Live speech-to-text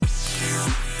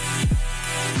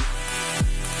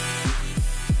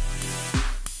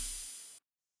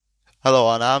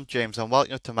Hello, and I'm James, and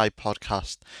welcome to my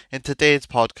podcast. In today's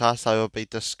podcast, I will be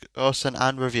discussing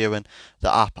and reviewing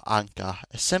the app Anchor,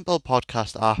 a simple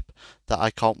podcast app that I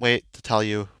can't wait to tell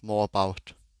you more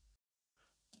about.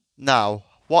 Now,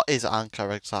 what is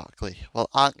Anchor exactly? Well,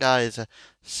 Anchor is a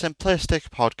simplistic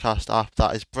podcast app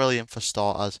that is brilliant for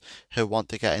starters who want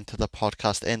to get into the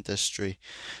podcast industry.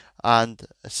 And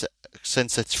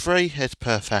since it's free, it's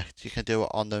perfect. You can do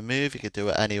it on the move, you can do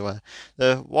it anywhere.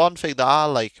 The one thing that I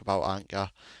like about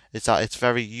Anchor is that it's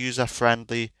very user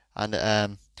friendly and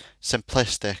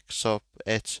simplistic. So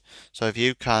if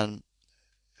you can,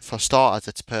 for starters,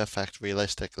 it's perfect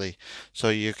realistically. So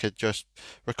you could just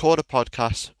record a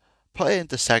podcast, put it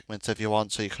into segments if you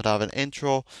want. So you could have an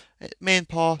intro, main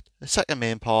part, a second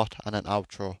main part, and an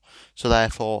outro. So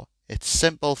therefore, it's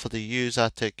simple for the user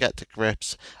to get to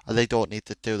grips, and they don't need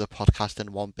to do the podcast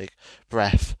in one big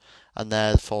breath, and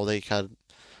therefore they can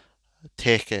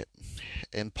take it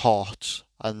in parts.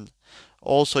 And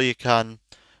also, you can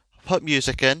put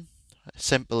music in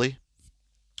simply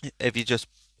if you just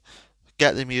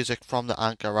get the music from the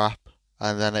Anchor app,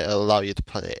 and then it'll allow you to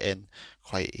put it in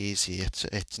quite easy.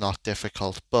 It's not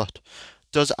difficult. But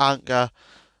does Anchor,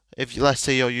 if let's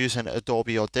say you're using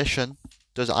Adobe Audition,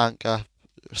 does Anchor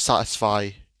satisfy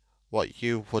what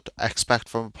you would expect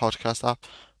from a podcast app?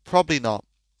 Probably not,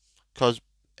 because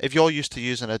if you're used to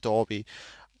using Adobe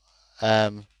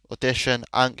Audition,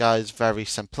 Anchor is very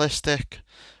simplistic.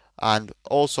 And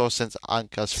also, since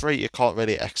Anchor's free, you can't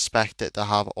really expect it to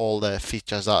have all the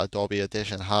features that Adobe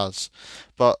Audition has.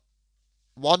 But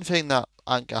one thing that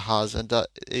Anchor has, and that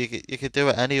you can do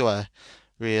it anywhere,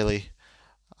 really,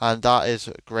 and that is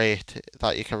great,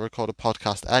 that you can record a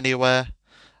podcast anywhere,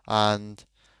 and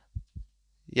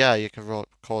yeah, you can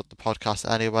record the podcast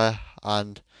anywhere,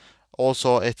 and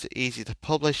also it's easy to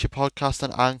publish your podcast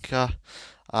on Anchor,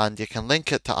 and you can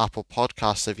link it to Apple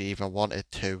Podcasts if you even wanted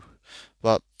to.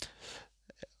 But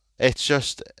it's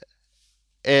just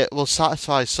it will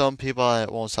satisfy some people and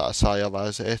it won't satisfy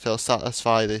others. It'll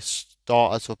satisfy the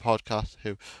starters of podcasts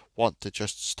who want to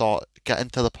just get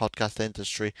into the podcast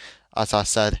industry. As I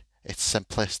said, it's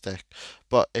simplistic.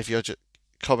 But if you're just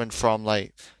coming from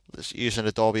like using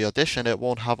Adobe Audition, it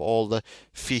won't have all the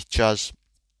features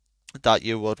that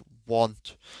you would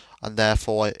want, and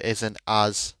therefore it isn't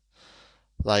as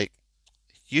like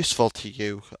useful to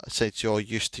you since you're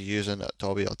used to using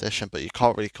Adobe Audition. But you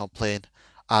can't really complain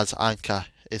as Anchor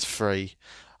is free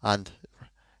and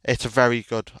it's a very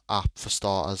good app for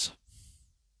starters.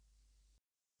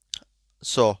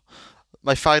 So,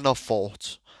 my final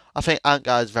thoughts. I think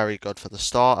Anchor is very good for the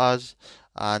starters,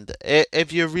 and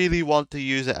if you really want to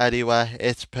use it anywhere,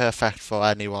 it's perfect for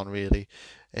anyone really.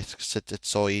 It's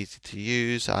so easy to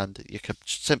use, and you can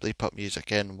simply put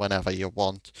music in whenever you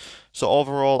want. So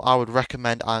overall, I would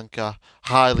recommend Anchor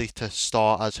highly to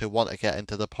starters who want to get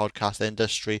into the podcast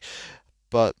industry.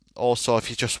 But also,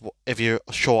 if you're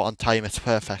short on time, it's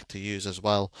perfect to use as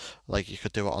well. Like you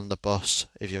could do it on the bus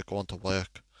if you're going to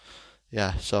work.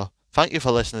 Yeah, so thank you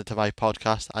for listening to my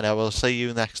podcast, and I will see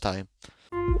you next time.